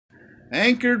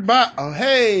Anchored by, oh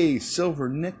hey, Silver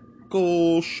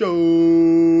Nickel Show.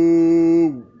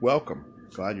 Welcome.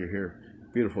 Glad you're here.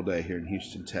 Beautiful day here in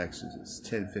Houston, Texas. It's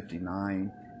 10:59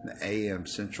 in the AM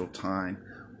Central Time.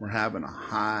 We're having a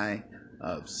high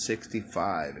of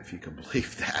 65, if you can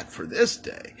believe that, for this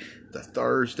day. The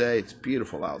Thursday. It's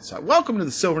beautiful outside. Welcome to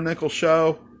the Silver Nickel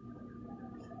Show.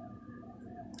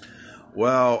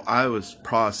 Well, I was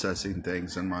processing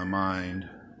things in my mind,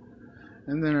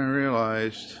 and then I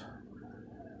realized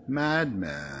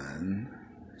madmen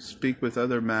speak with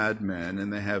other madmen,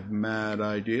 and they have mad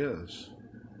ideas.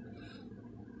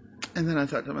 And then I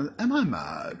thought to myself, am I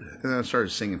mad? And then I started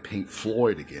singing Pink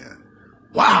Floyd again.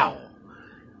 Wow!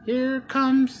 Here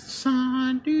comes the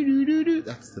sun. Doo, doo, doo, doo.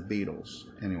 That's the Beatles.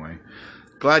 Anyway,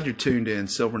 glad you're tuned in.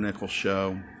 Silver Nickel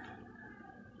Show.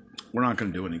 We're not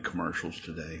going to do any commercials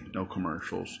today. No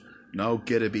commercials. No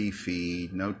Get-A-Bee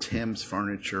feed. No Tim's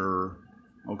Furniture.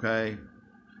 Okay?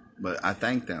 But I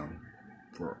thank them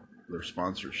for their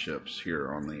sponsorships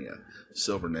here on the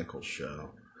Silver Nickel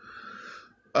Show.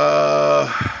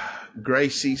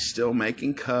 Gracie's still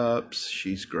making cups.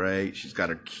 She's great. She's got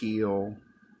her keel.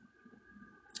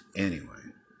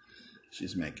 Anyway,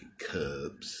 she's making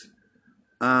cups.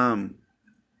 I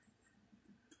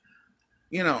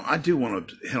do want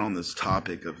to hit on this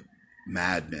topic of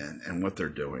madmen and what they're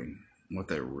doing, what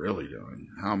they're really doing.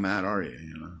 How mad are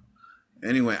you,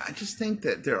 Anyway, I just think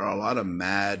that there are a lot of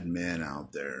mad men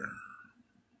out there.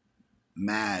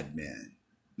 Mad men.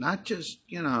 Not just,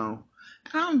 I'm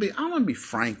going to be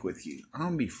frank with you. I'm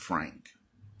going to be frank.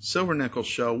 Silver Nickel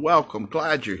Show, welcome.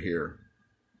 Glad you're here.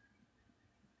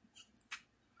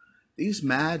 These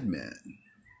mad men,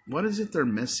 what is it they're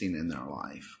missing in their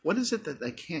life? What is it that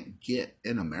they can't get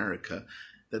in America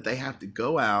that they have to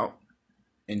go out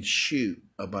and shoot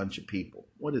a bunch of people?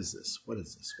 What is this? What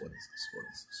is this? What is this? What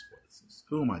is this? What is this?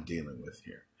 Who am I dealing with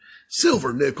here?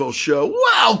 Silver Nickel Show,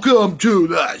 welcome to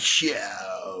the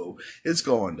show. It's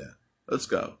going down. Let's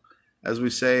go. As we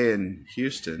say in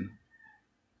Houston,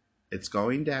 it's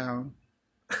going down.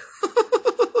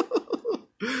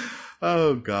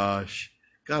 Oh, gosh.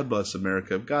 God bless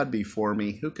America. If God be for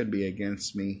me, who can be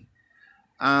against me?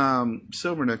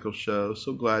 Silver Nickel Show,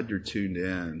 so glad you're tuned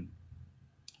in.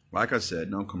 Like I said,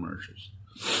 no commercials.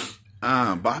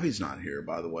 Bobby's not here,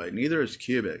 by the way. Neither is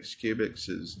Cubics. Cubics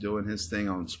is doing his thing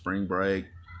on spring break.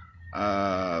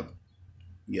 Yeah,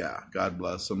 God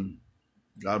bless him.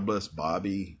 God bless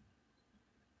Bobby.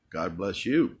 God bless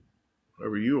you,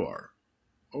 whoever you are.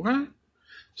 Okay?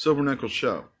 Silver Nickel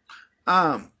Show.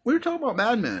 We were talking about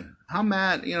madmen. How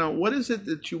mad, what is it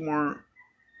that you weren't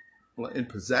in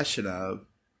possession of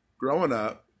growing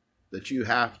up that you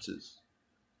have to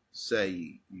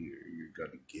say you're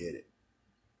going to get it?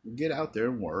 Get out there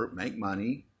and work, make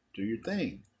money, do your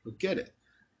thing. You'll get it.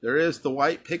 There is the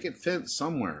white picket fence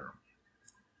somewhere.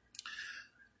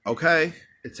 Okay?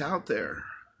 It's out there.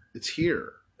 It's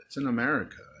here. It's in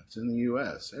America. It's in the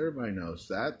U.S. Everybody knows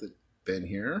that's been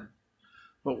here.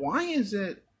 But why is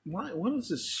it, what is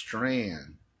this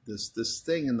strand, this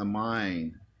thing in the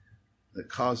mind that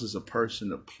causes a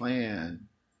person to plan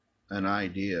an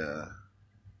idea?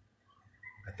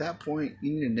 At that point,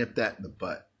 you need to nip that in the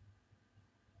butt.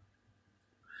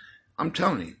 I'm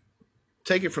telling you,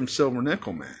 take it from Silver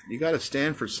Nickel, man. You got to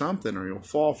stand for something or you'll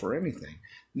fall for anything.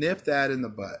 Nip that in the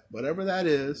butt. Whatever that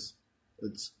is,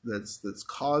 that's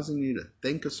causing you to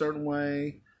think a certain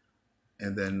way,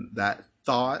 and then that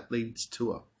thought leads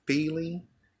to a feeling,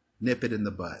 nip it in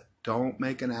the butt. Don't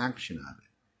make an action of it.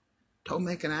 Don't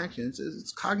make an action.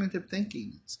 It's cognitive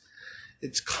thinking.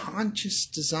 It's conscious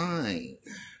design.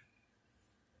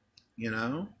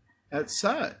 As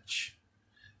such.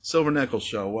 Silver Nickel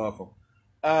Show, welcome.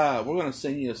 We're going to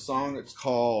sing you a song. It's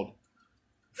called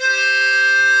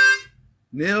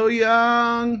Neil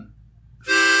Young,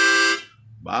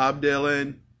 Bob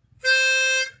Dylan,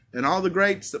 and all the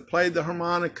greats that played the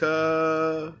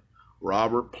harmonica.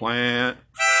 Robert Plant.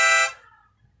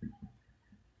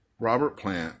 Robert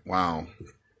Plant, wow.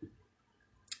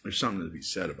 There's something to be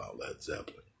said about Led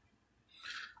Zeppelin.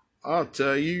 I'll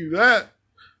tell you that.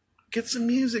 Get some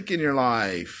music in your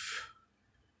life.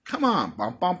 Come on.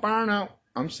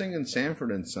 I'm singing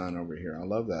Sanford and Son over here. I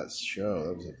love that show.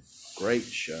 That was a great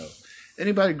show.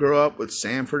 Anybody grow up with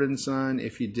Sanford and Son?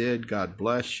 If you did, God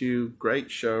bless you. Great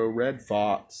show. Red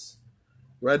Fox.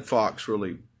 Red Fox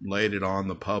really laid it on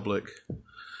the public.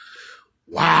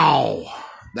 Wow.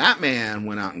 That man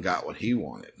went out and got what he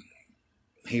wanted.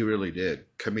 He really did.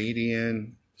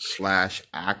 Comedian /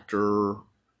 actor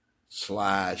 /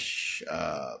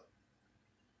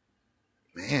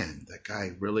 man, that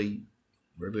guy really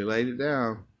laid it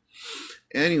down.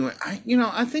 Anyway,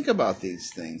 I think about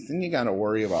these things. Then you got to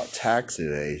worry about tax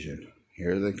evasion.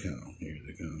 Here they come. Here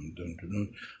they come. Dun, dun,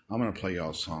 dun. I'm going to play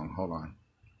y'all a song. Hold on.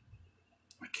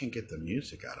 I can't get the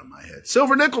music out of my head.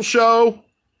 Silver Nickel Show.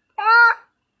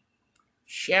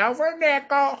 Silver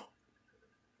Nickel.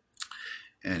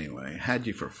 Anyway, had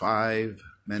you for 5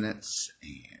 minutes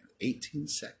and 18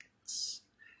 seconds.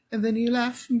 And then you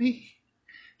left me.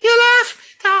 You left me,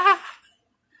 darling.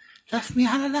 Left me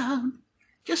all alone.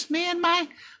 Just me and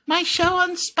my show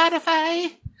on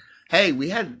Spotify. Hey, we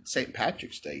had St.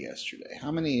 Patrick's Day yesterday.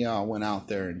 How many of y'all went out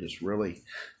there and just really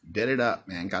did it up,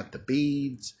 man? Got the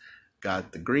beads,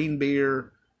 got the green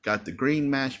beer, got the green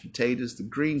mashed potatoes, the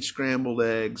green scrambled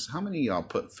eggs. How many of y'all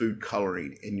put food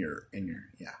coloring in your,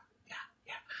 yeah.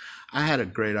 I had a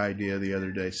great idea the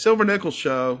other day. Silver Nickel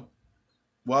Show.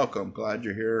 Welcome. Glad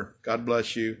you're here. God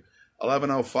bless you.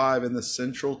 11:05 in the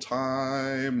Central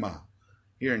Time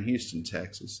here in Houston,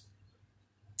 Texas.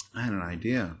 I had an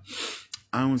idea.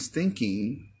 I was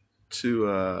thinking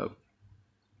to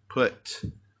put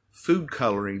food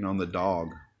coloring on the dog.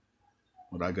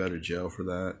 Would I go to jail for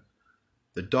that?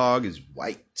 The dog is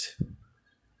white,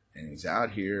 and he's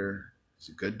out here. He's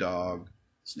a good dog.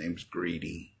 His name's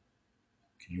Greedy.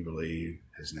 Can you believe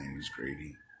his name is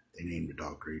Greedy? They named the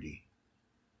dog Greedy.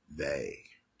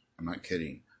 I'm not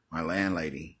kidding. My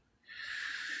landlady.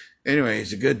 Anyway,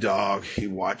 he's a good dog. He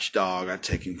watched dog. I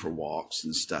take him for walks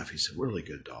and stuff. He's a really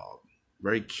good dog.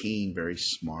 Very keen, very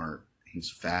smart.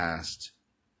 He's fast.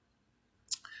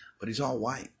 But he's all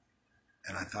white.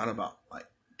 And I thought about like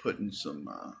putting some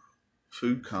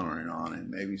food coloring on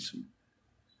him. Maybe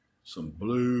some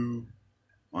blue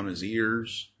on his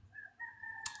ears.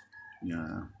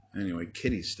 Yeah. Anyway,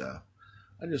 kitty stuff.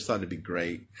 I just thought it'd be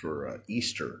great for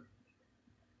Easter.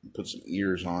 Put some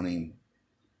ears on him.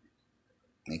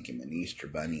 Make him an Easter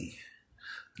bunny.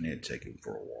 I need to take him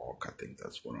for a walk. I think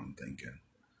that's what I'm thinking.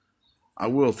 I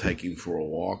will take him for a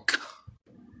walk.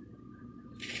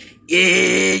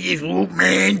 Yeah, this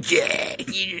Wolfman Jack.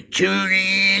 You just tune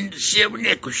in to Silver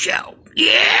Nickel Show.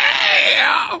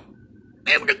 Yeah!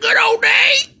 Having a good old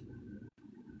day.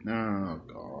 Oh,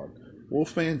 God.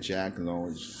 Wolfman Jack is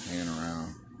always hanging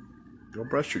around. Go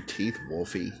brush your teeth,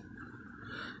 Wolfie.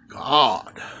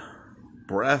 God.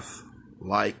 Breath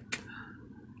like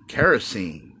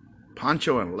kerosene.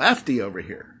 Poncho and Lefty over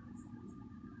here.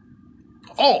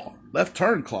 Oh, left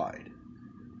turn, Clyde.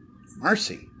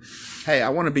 Mercy. Hey, I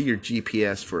want to be your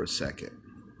GPS for a second.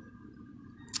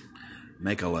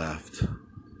 Make a left.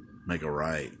 Make a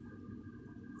right.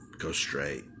 Go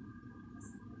straight.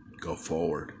 Go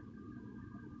forward.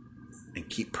 And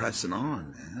keep pressing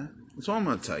on, man. That's all I'm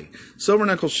going to tell you. Silver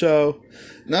Nickel Show.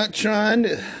 Not trying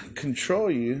to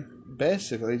control you.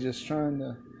 Basically, just trying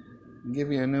to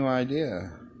give you a new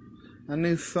idea. A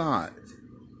new thought.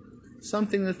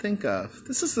 Something to think of.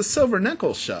 This is the Silver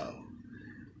Nickel Show.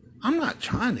 I'm not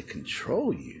trying to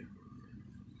control you.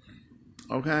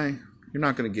 Okay? You're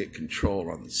not going to get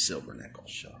control on the Silver Nickel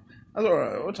Show. That's all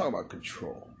right. We'll talk about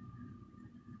control.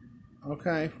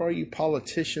 Okay? For all you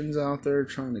politicians out there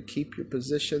trying to keep your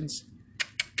positions,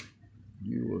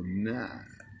 you will not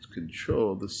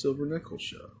control the Silver Nickel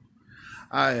Show.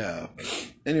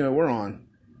 Anyway, we're on.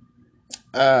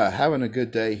 Having a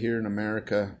good day here in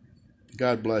America.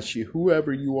 God bless you.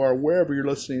 Whoever you are, wherever you're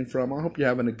listening from, I hope you're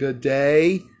having a good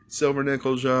day. Silver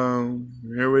Nickel Show.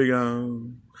 Here we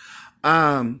go.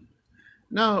 Well,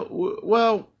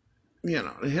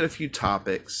 I hit a few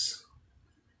topics.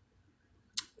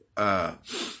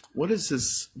 What is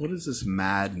this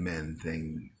Mad Men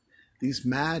thing? These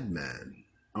Mad Men.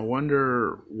 I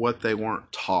wonder what they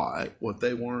weren't taught, what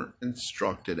they weren't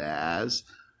instructed as,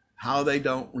 how they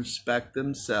don't respect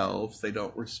themselves, they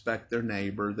don't respect their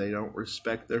neighbor, they don't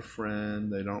respect their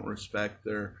friend, they don't respect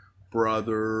their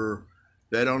brother,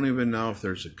 they don't even know if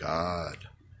there's a God.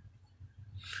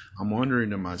 I'm wondering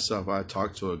to myself, I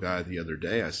talked to a guy the other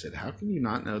day, I said, how can you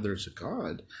not know there's a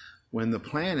God? When the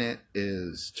planet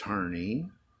is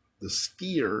turning, the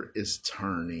sphere is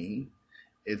turning,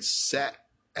 it's set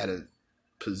at a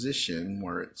position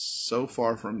where it's so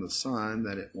far from the sun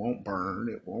that it won't burn,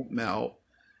 it won't melt,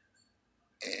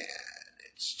 and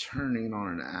it's turning on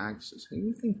an axis. Who do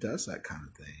you think does that kind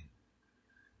of thing?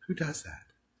 Who does that?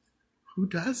 Who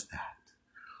does that?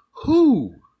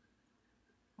 Who?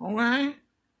 All right?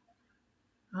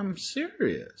 I'm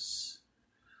serious.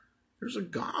 There's a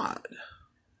God.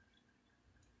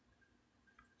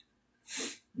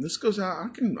 This goes out.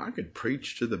 I could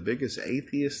preach to the biggest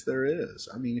atheist there is.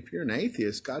 I mean, if you're an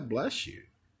atheist, God bless you.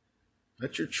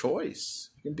 That's your choice.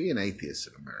 You can be an atheist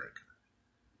in America.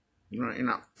 You're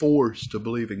not forced to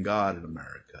believe in God in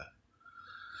America.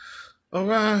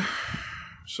 Okay.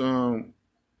 So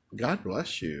God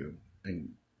bless you.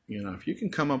 And, if you can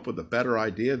come up with a better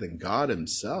idea than God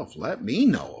Himself, let me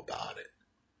know about it.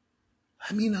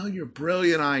 Let me know your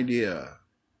brilliant idea.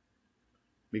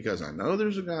 Because I know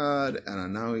there's a God and I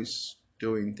know He's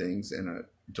doing things in a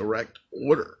direct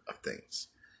order of things.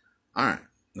 All right.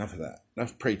 Enough of that.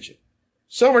 Enough preaching.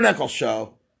 Silver Nickel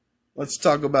Show. Let's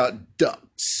talk about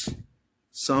ducks.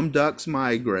 Some ducks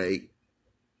migrate.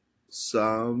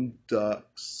 Some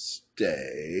ducks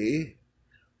stay.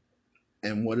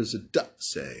 And what does a duck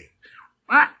say?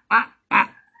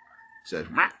 Says,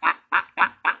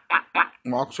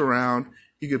 walks around.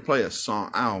 You could play a song.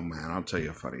 Oh, man, I'll tell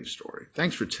you a funny story.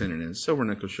 Thanks for tuning in. Silver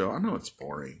Nickel Show. I know it's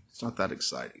boring. It's not that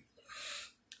exciting.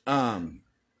 You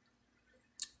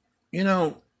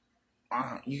know,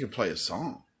 you could play a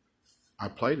song. I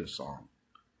played a song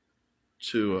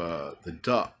to the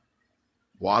duck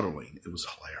waddling. It was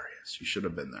hilarious. You should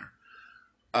have been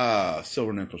there.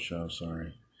 Silver Nickel Show,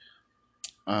 sorry.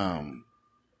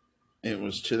 It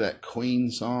was to that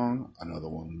Queen song. Another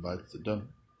one bites the dust.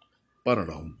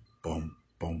 Ba-da-dum, boom,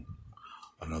 boom.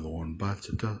 Another one bites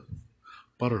the dust.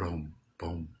 Ba-da-dum,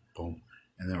 boom, boom.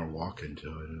 And they were walking to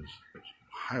it. It was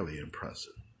highly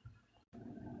impressive.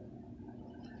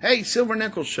 Hey, Silver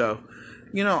Nickel Show.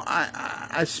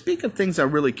 I speak of things I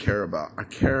really care about. I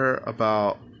care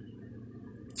about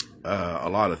a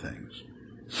lot of things.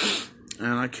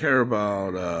 And I care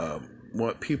about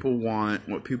what people want,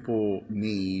 what people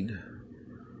need.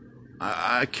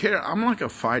 I care. I'm like a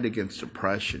fight against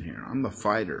depression here. I'm the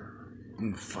fighter.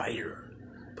 I'm the fighter.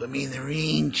 Put me in the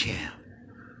ring, champ.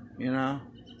 I'm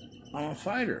a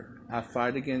fighter. I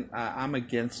fight against. I'm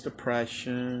against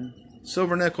depression.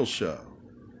 Silver Nickel Show.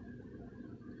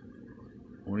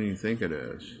 What do you think it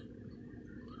is?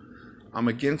 I'm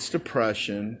against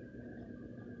depression.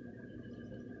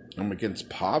 I'm against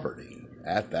poverty.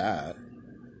 At that.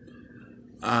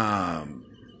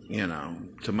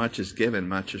 To much is given,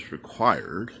 much is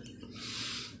required.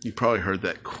 You probably heard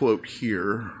that quote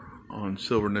here on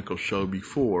Silver Nickel Show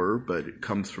before, but it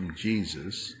comes from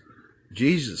Jesus.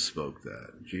 Jesus spoke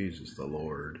that. Jesus, the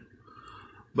Lord.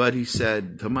 But He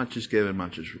said, to much is given,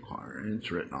 much is required. And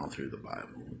it's written all through the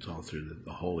Bible. It's all through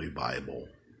the Holy Bible.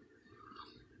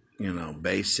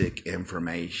 Basic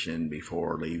information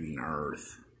before leaving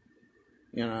Earth.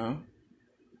 And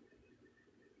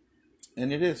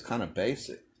it is kind of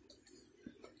basic.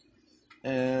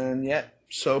 And yet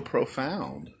so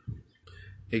profound.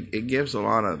 It gives a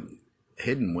lot of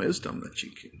hidden wisdom that you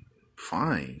can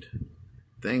find.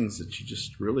 Things that you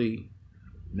just really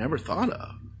never thought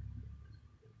of.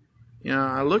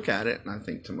 I look at it and I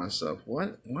think to myself,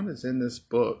 what is in this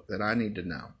book that I need to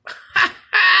know?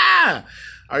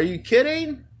 Are you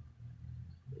kidding?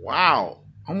 Wow.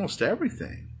 Almost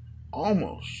everything.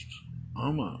 Almost.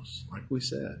 Like we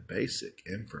said, basic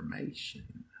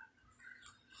information.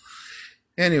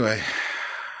 Anyway,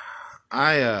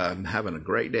 I am having a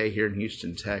great day here in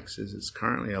Houston, Texas. It's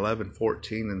currently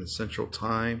 11:14 in the Central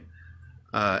Time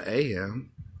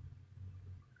a.m.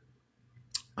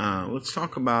 Let's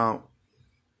talk about.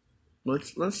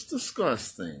 Let's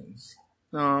discuss things.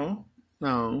 No.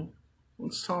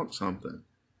 Let's talk something.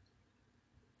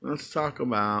 Let's talk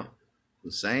about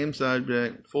the same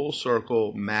subject, full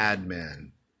circle, Mad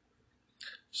Men.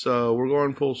 So we're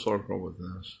going full circle with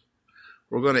this.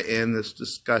 We're going to end this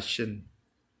discussion,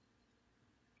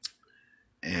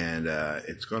 and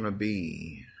it's going to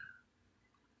be,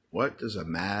 what does a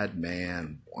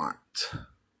madman want?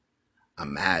 A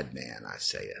madman, I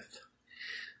saith.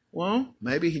 Well,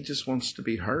 maybe he just wants to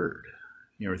be heard.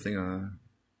 You ever think of that?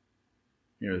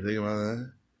 You ever think about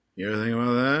that? You ever think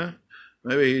about that?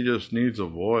 Maybe he just needs a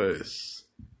voice.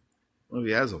 Well, if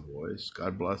he has a voice,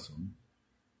 God bless him.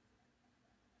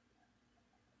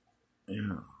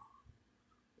 Yeah.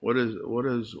 What is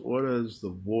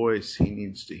the voice he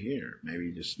needs to hear? Maybe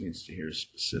he just needs to hear a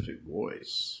specific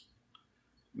voice.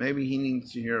 Maybe he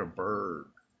needs to hear a bird.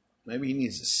 Maybe he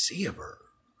needs to see a bird.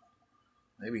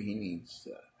 Maybe he needs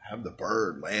to have the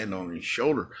bird land on his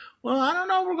shoulder. Well, I don't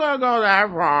know if we're going to go that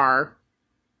far.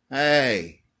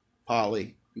 Hey,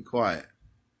 Polly, be quiet.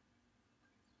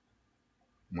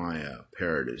 My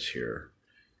parrot is here,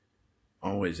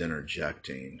 always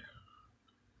interjecting.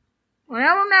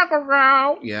 Silver Nickel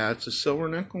Show. Yeah, it's a Silver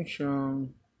Nickel Show.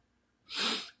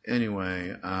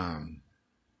 Anyway, I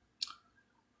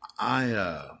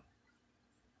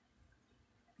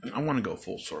want to go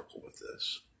full circle with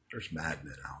this. There's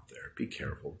madmen out there. Be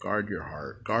careful. Guard your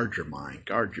heart. Guard your mind.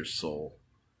 Guard your soul.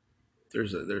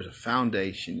 There's a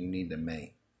foundation you need to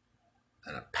make,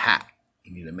 and a pact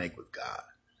you need to make with God.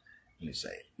 You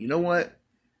say, you know what?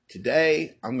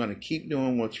 Today, I'm going to keep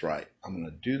doing what's right. I'm going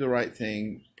to do the right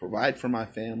thing, provide for my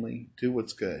family, do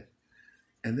what's good.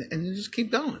 And then just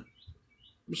keep going.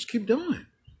 Just keep doing.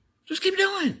 Just keep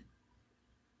doing.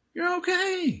 You're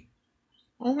okay.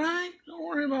 All right? Don't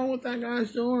worry about what that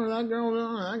guy's doing or that girl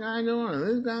doing or that guy doing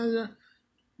or this guy's doing.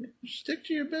 Stick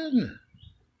to your business.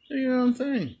 Do your own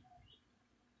thing.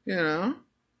 You know?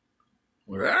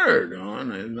 What they're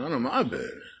doing is none of my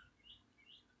business.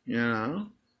 You know?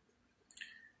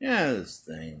 Yeah, this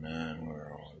thing, man.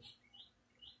 Where was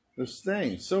this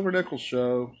thing? Silver Nickel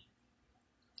Show.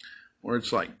 Where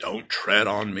it's like, don't tread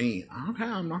on me. Okay,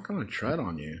 I'm not going to tread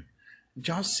on you. Did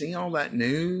y'all see all that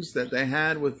news that they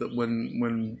had with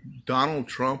when Donald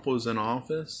Trump was in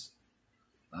office?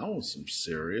 That was some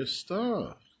serious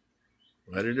stuff.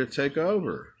 Ready to take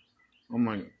over. I'm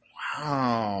like,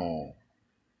 wow.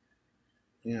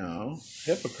 You know,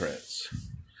 hypocrites.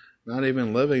 Not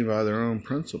even living by their own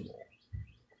principle.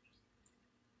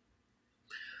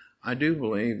 I do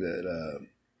believe that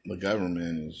the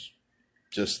government is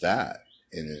just that,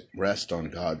 and it rests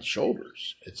on God's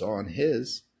shoulders. It's on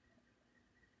His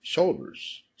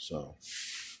shoulders. So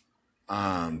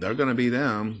they're going to be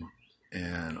them,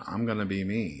 and I'm going to be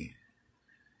me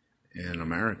in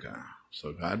America.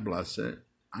 So God bless it.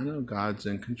 I know God's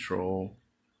in control.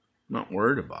 I'm not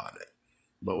worried about it.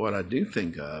 But what I do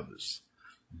think of is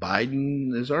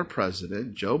Biden is our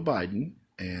president, Joe Biden,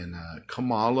 and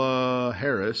Kamala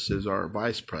Harris is our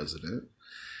vice president.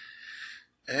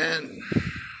 And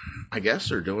I guess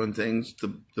they're doing things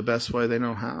the best way they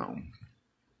know how.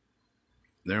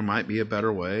 There might be a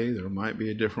better way. There might be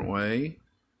a different way.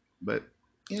 But,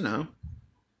 you know,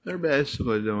 they're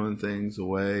basically doing things the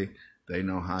way they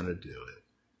know how to do it.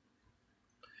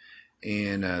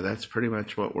 And that's pretty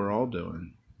much what we're all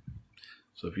doing.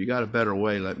 So if you got a better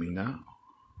way, let me know.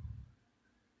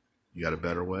 You got a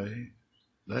better way?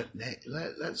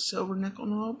 Let Silver Nickel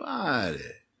know about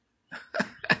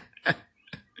it.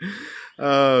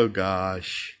 Oh,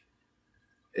 gosh.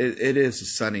 It is a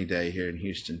sunny day here in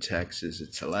Houston, Texas.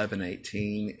 It's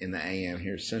 11:18 in the a.m.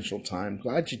 here, Central Time.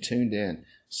 Glad you tuned in.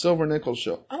 Silver Nickel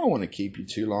Show. I don't want to keep you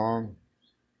too long.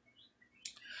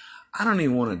 I don't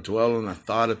even want to dwell on the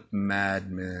thought of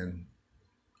madmen.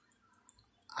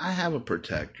 I have a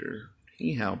protector.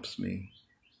 He helps me.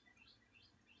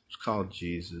 It's called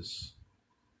Jesus.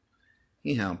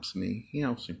 He helps me. He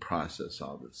helps me process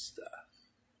all this stuff.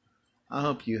 I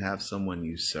hope you have someone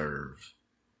you serve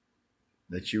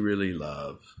that you really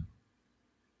love.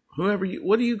 Whoever you,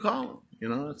 what do you call them? You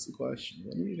know, that's the question.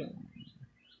 What do you call them?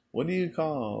 What do you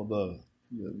call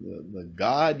the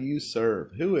God you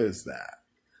serve? Who is that?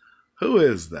 Who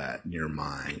is that in your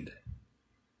mind?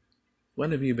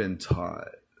 What have you been taught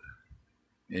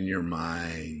in your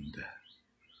mind?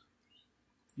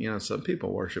 You know, some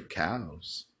people worship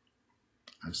cows.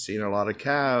 I've seen a lot of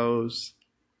cows.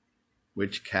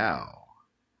 Which cow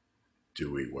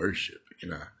do we worship? You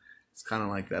know, it's kind of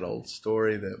like that old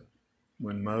story that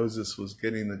when Moses was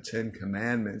getting the 10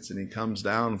 Commandments and he comes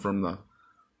down from the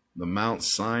Mount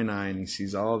Sinai and he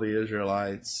sees all the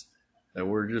Israelites that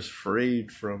were just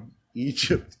freed from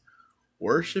Egypt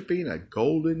worshiping a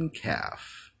golden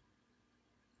calf.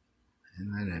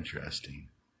 Isn't that interesting?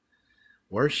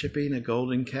 Worshiping a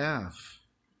golden calf.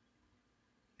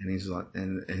 And he's like,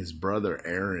 and his brother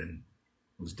Aaron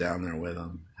was down there with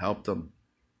him, helped him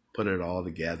put it all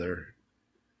together.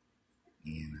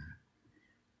 And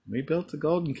we built a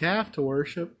golden calf to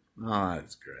worship. Oh,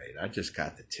 that's great. I just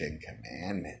got the 10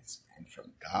 Commandments, man,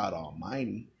 from God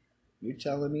Almighty. You're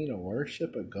telling me to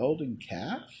worship a golden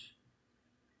calf?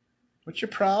 What's your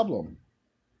problem?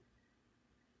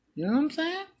 You know what I'm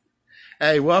saying?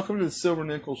 Hey, welcome to the Silver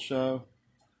Nickel Show.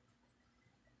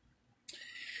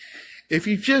 If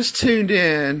you just tuned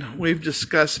in, we've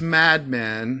discussed Mad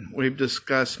Men, we've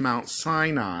discussed Mount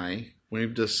Sinai,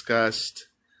 we've discussed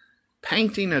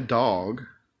painting a dog.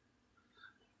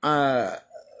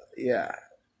 Yeah,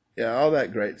 all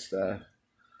that great stuff.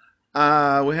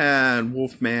 We had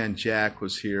Wolfman Jack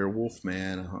was here.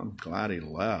 Wolfman, I'm glad he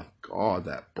left. God,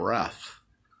 that breath.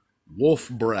 Wolf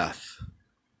breath.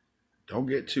 Don't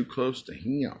get too close to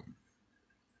him.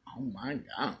 Oh my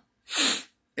God.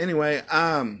 Anyway,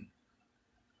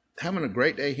 having a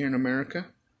great day here in America.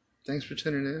 Thanks for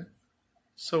tuning in.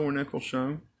 Silver Nickel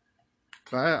Show.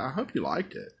 I hope you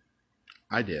liked it.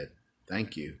 I did.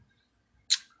 Thank you.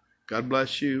 God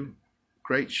bless you.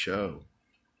 Great show.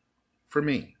 For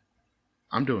me.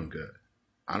 I'm doing good.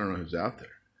 I don't know who's out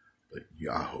there. But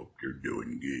yeah, I hope you're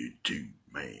doing good too,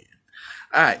 man.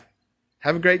 All right.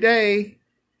 Have a great day.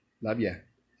 Love ya.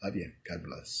 Love ya. God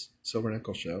bless. Silver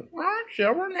Nickel Show.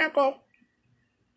 Silver Nickel.